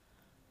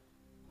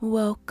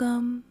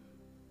Welcome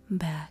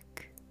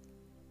back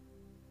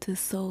to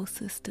Soul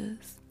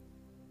Sisters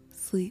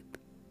Sleep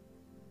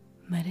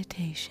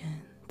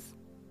Meditations.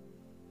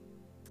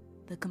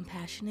 The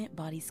Compassionate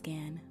Body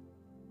Scan.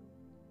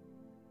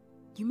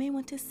 You may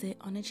want to sit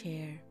on a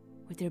chair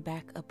with your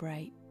back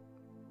upright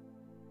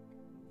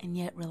and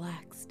yet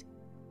relaxed,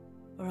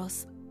 or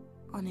else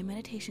on a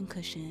meditation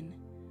cushion,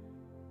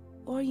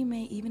 or you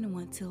may even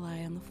want to lie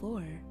on the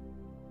floor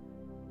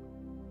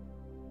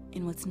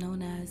in what's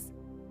known as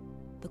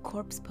the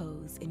corpse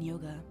pose in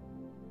yoga.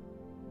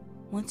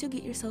 Once you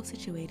get yourself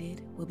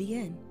situated, we'll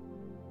begin.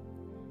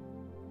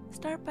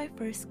 Start by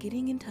first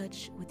getting in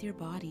touch with your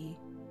body,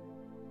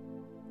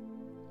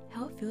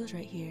 how it feels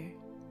right here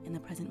in the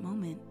present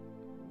moment.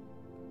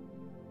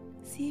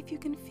 See if you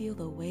can feel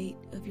the weight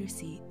of your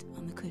seat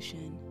on the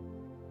cushion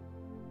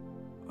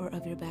or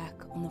of your back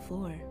on the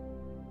floor.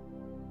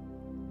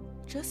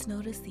 Just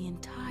notice the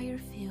entire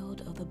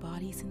field of the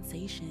body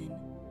sensation,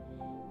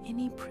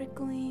 any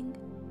prickling,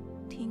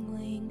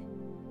 tingling,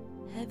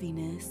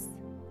 heaviness,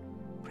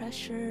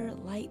 pressure,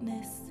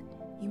 lightness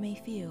you may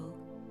feel.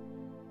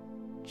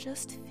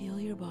 Just feel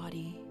your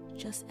body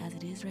just as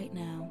it is right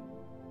now.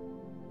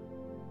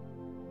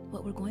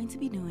 What we're going to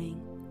be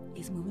doing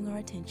is moving our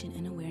attention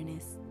and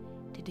awareness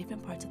to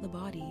different parts of the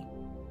body,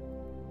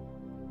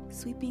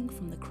 sweeping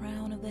from the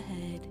crown of the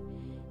head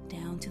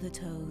down to the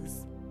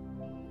toes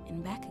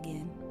and back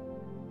again.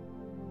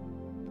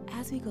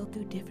 As we go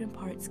through different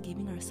parts,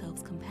 giving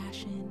ourselves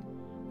compassion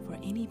for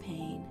any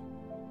pain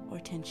or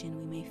tension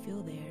we may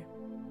feel there,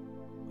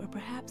 or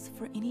perhaps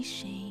for any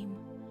shame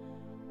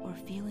or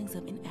feelings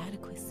of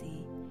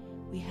inadequacy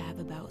we have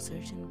about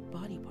certain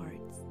body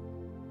parts.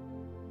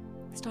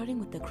 Starting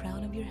with the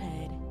crown of your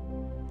head,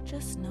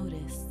 just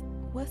notice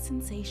what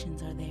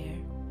sensations are there.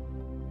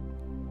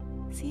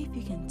 See if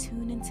you can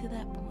tune into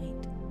that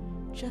point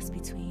just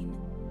between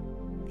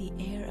the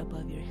air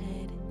above your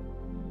head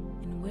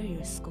and where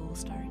your skull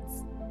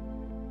starts.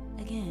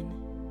 Again,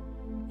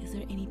 is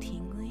there any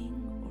tingling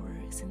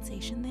or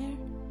sensation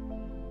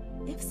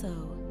there? If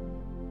so,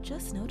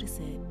 just notice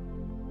it.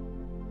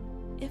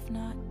 If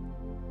not,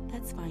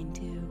 that's fine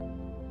too.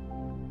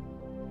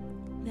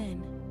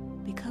 Then,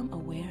 become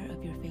aware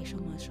of your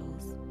facial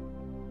muscles.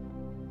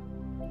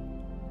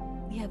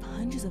 We have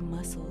hundreds of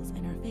muscles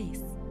in our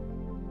face.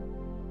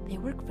 They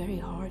work very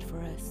hard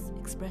for us,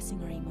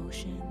 expressing our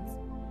emotions,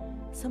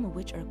 some of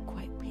which are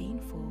quite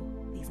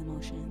painful, these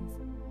emotions.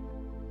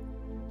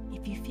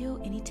 If you feel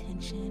any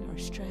tension or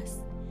stress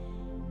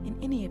in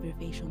any of your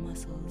facial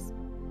muscles,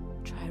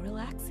 try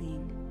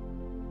relaxing,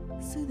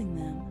 soothing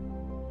them.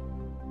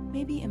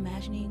 Maybe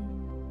imagining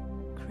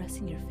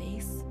caressing your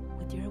face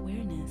with your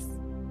awareness.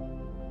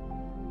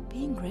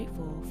 Being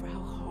grateful for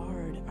how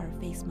hard our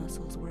face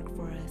muscles work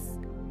for us.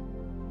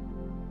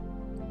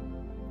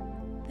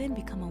 Then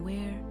become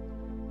aware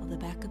of the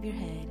back of your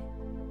head.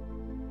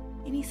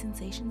 Any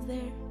sensations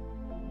there?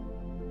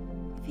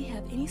 If you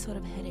have any sort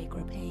of headache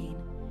or pain,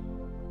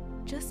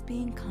 just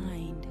being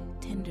kind,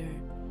 tender,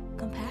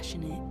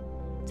 compassionate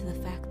to the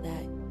fact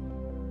that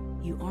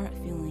you aren't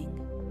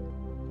feeling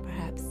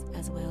perhaps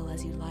as well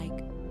as you'd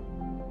like.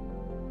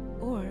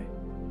 Or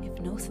if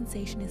no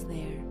sensation is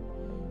there,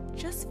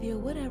 just feel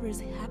whatever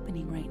is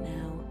happening right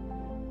now.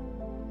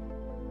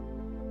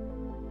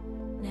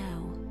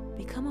 Now,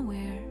 become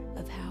aware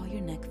of how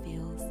your neck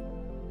feels.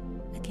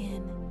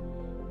 Again,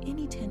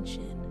 any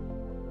tension,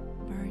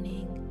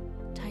 burning,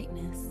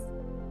 tightness.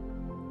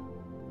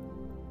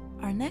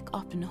 Our neck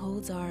often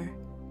holds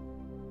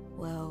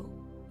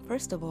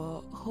first of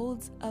all,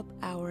 holds up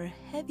our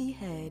heavy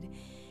head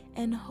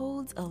and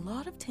holds a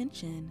lot of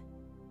tension,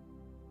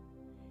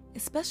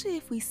 especially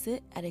if we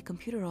sit at a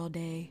computer all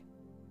day.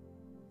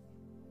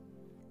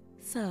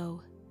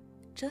 So,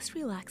 just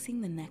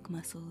relaxing the neck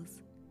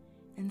muscles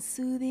and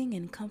soothing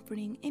and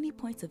comforting any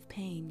points of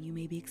pain you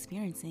may be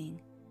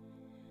experiencing.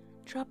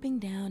 Dropping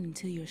down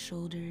into your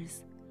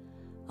shoulders,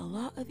 a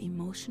lot of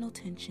emotional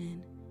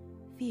tension,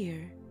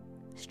 fear,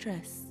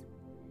 stress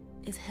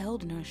is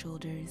held in our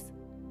shoulders.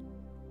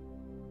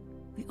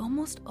 We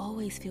almost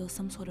always feel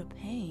some sort of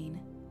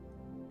pain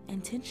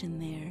and tension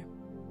there.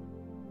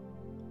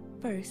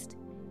 First,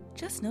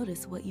 just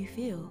notice what you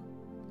feel.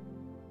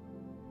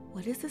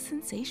 What is the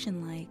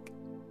sensation like?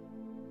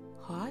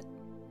 Hot?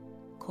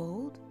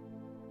 Cold?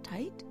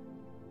 Tight?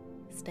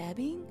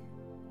 Stabbing?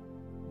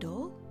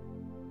 Dull?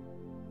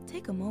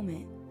 Take a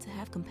moment to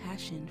have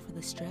compassion for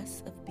the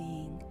stress of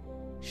being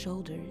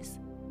shoulders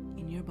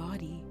in your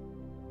body.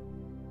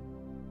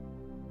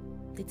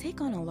 They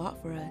take on a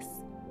lot for us.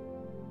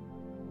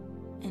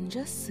 And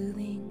just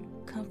soothing,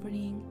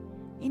 comforting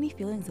any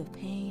feelings of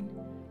pain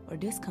or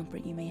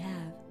discomfort you may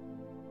have.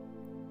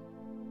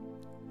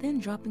 Then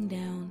dropping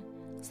down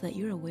so that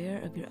you're aware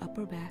of your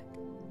upper back,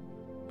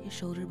 your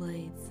shoulder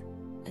blades.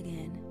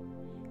 Again,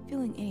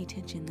 feeling any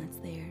tension that's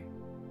there,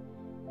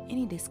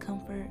 any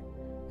discomfort,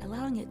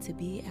 allowing it to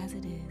be as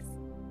it is.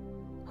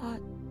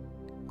 Hot,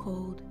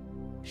 cold,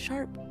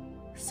 sharp,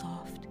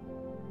 soft.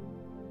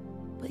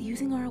 But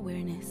using our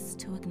awareness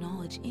to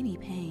acknowledge any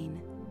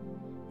pain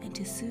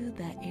And to soothe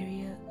that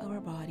area of our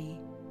body,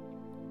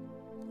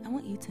 I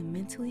want you to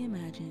mentally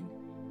imagine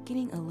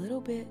getting a little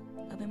bit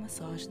of a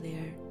massage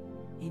there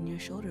in your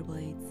shoulder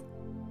blades.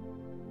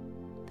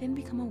 Then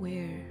become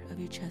aware of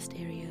your chest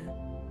area,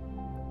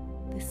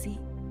 the seat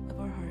of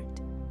our heart,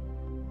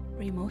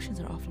 where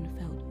emotions are often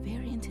felt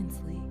very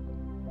intensely,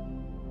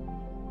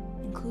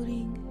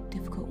 including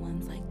difficult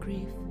ones like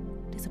grief,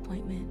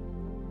 disappointment.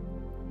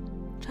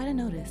 Try to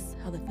notice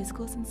how the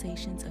physical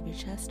sensations of your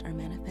chest are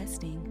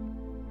manifesting.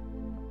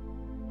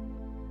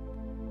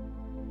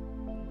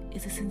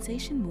 Is the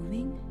sensation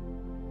moving?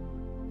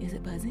 Is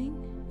it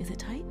buzzing? Is it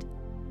tight?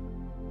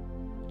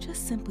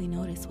 Just simply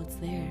notice what's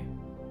there.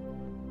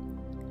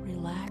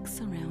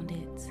 Relax around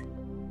it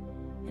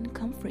and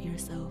comfort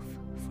yourself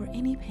for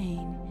any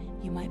pain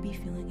you might be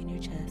feeling in your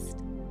chest,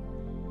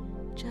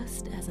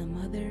 just as a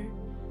mother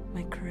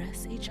might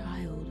caress a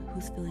child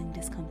who's feeling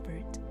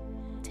discomfort.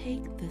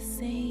 Take the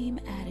same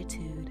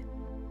attitude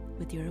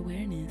with your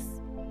awareness.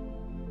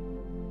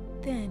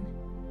 Then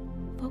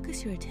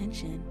focus your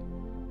attention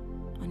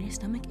on your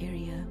stomach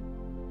area,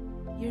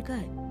 your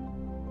gut.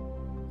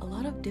 A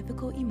lot of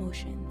difficult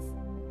emotions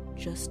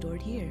just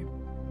stored here,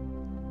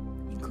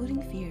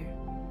 including fear.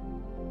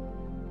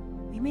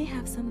 We may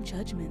have some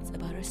judgments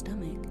about our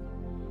stomach.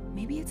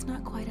 Maybe it's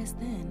not quite as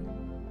thin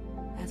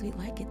as we'd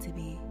like it to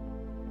be.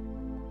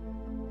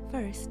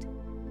 First,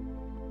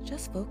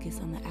 just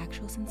focus on the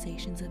actual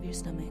sensations of your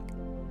stomach.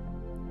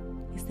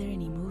 Is there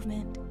any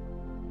movement?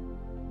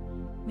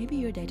 Maybe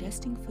you're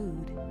digesting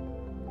food.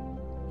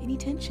 Any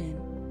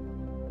tension?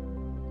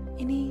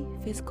 Any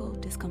physical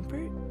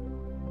discomfort?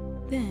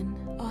 Then,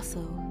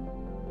 also,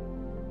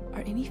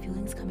 are any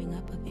feelings coming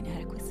up of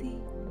inadequacy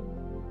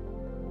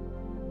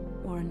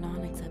or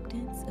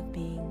non-acceptance of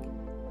being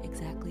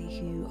exactly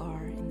who you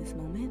are in this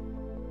moment?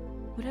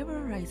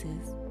 Whatever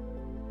arises,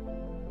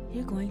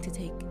 you're going to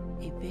take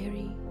a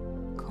very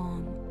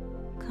calm,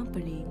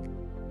 comforting,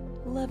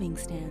 loving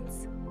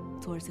stance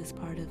towards this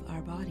part of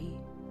our body.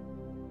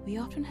 We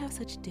often have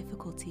such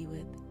difficulty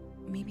with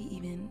maybe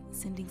even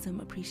sending some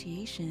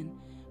appreciation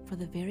for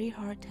the very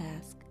hard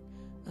task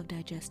of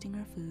digesting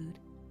our food,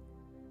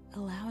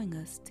 allowing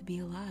us to be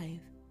alive,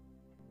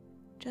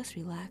 just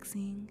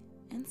relaxing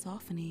and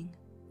softening.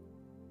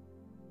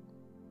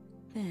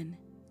 Then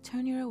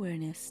turn your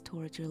awareness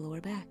towards your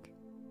lower back.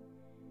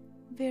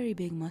 Very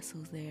big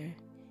muscles there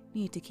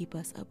need to keep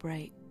us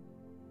upright.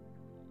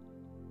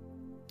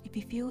 If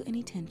you feel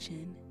any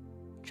tension,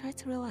 try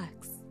to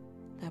relax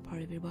that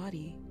part of your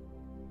body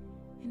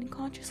and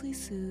consciously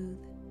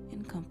soothe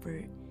and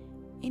comfort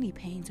any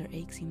pains or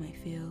aches you might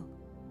feel.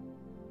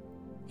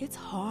 It's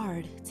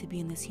hard to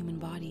be in this human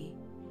body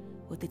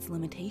with its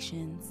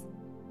limitations.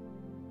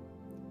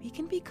 We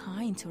can be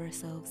kind to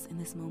ourselves in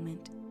this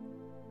moment.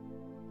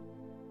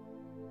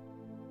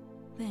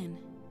 Then,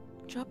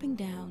 dropping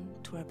down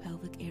to our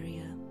pelvic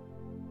area.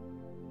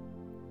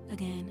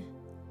 Again,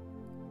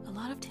 a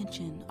lot of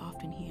tension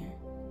often here.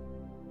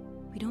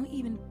 We don't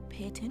even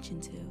pay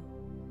attention to.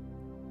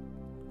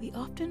 We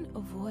often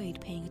avoid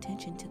paying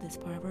attention to this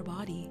part of our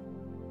body.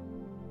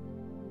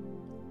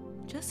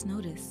 Just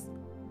notice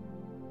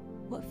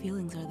what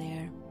feelings are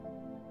there.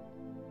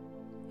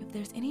 If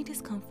there's any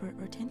discomfort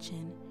or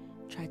tension,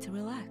 try to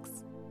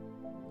relax.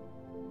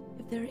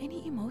 If there are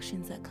any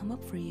emotions that come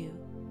up for you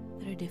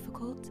that are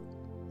difficult,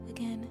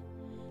 again,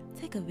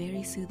 take a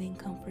very soothing,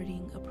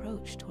 comforting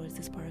approach towards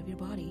this part of your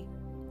body,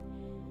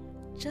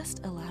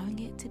 just allowing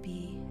it to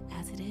be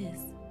as it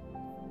is.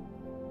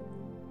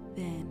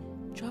 Then,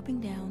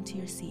 dropping down to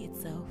your seat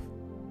itself.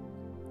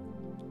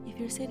 If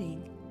you're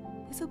sitting,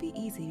 this will be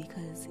easy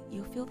because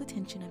you'll feel the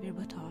tension of your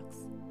buttocks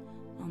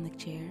on the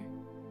chair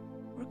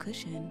or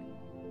cushion.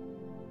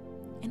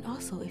 And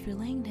also, if you're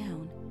laying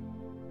down,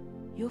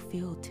 you'll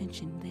feel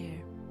tension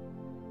there.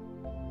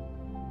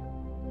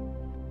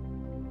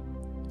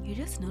 You're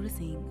just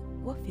noticing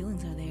what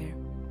feelings are there.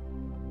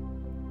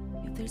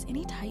 If there's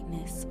any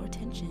tightness or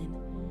tension,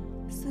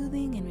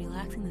 soothing and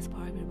relaxing this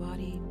part of your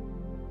body.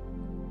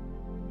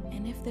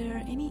 And if there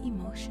are any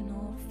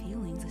emotional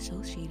feelings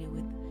associated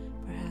with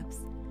perhaps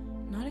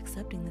not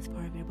accepting this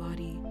part of your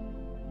body,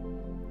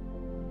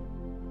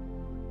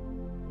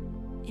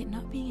 it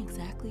not being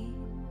exactly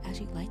as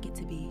you'd like it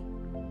to be,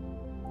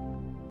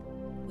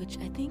 which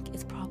I think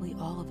is probably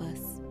all of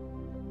us.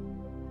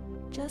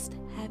 Just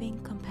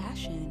having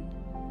compassion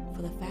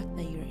for the fact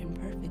that you're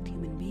imperfect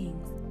human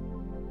beings.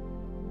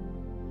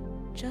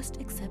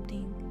 Just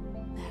accepting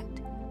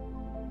that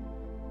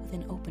with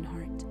an open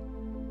heart.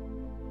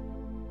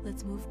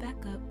 Let's move back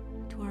up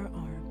to our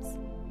arms,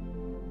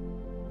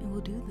 and we'll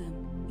do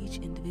them each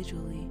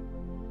individually.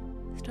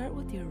 Start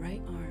with your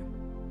right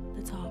arm,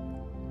 the top,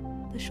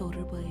 the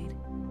shoulder blade,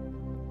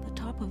 the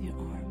top of your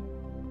arm,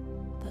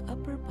 the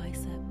upper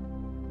bicep.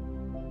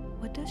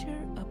 What does your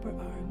upper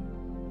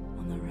arm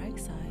on the right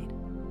side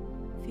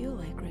feel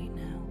like right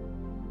now?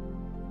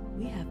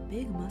 We have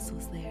big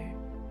muscles there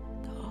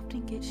that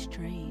often get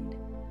strained,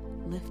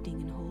 lifting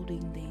and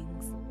holding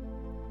things.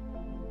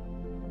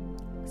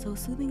 So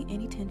soothing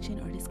any tension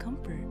or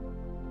discomfort,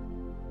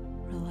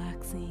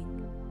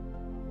 relaxing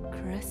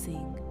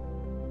caressing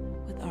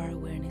with our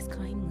awareness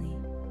kindly.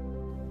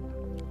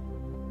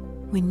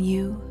 When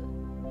you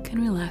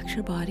can relax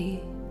your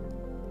body,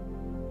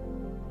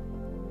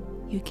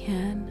 you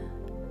can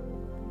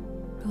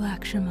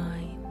relax your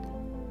mind,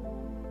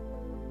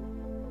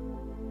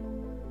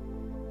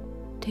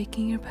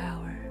 taking your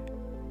power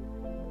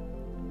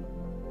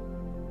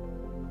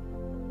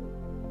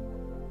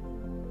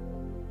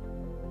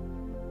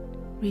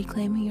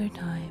reclaiming your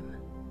time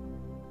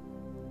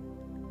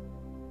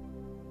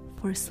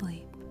for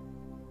sleep.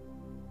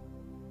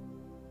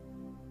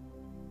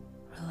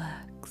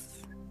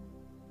 Relax.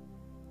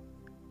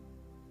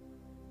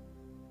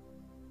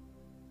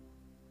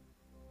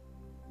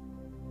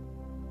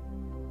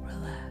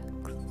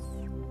 Relax.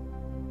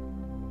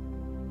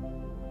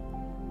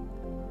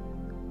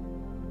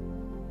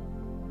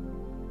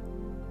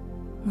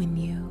 When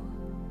you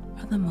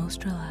are the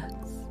most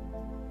relaxed,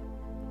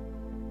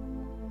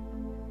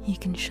 you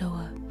can show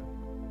up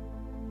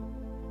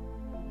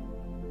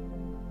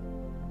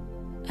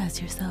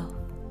as yourself,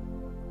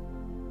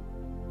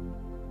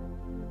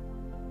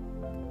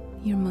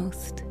 your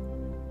most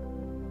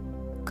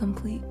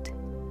complete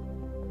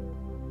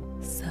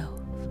self.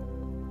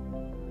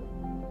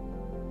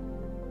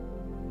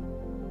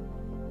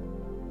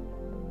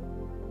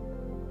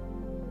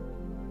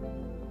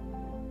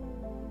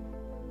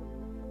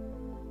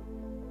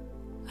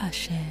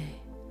 Ashe.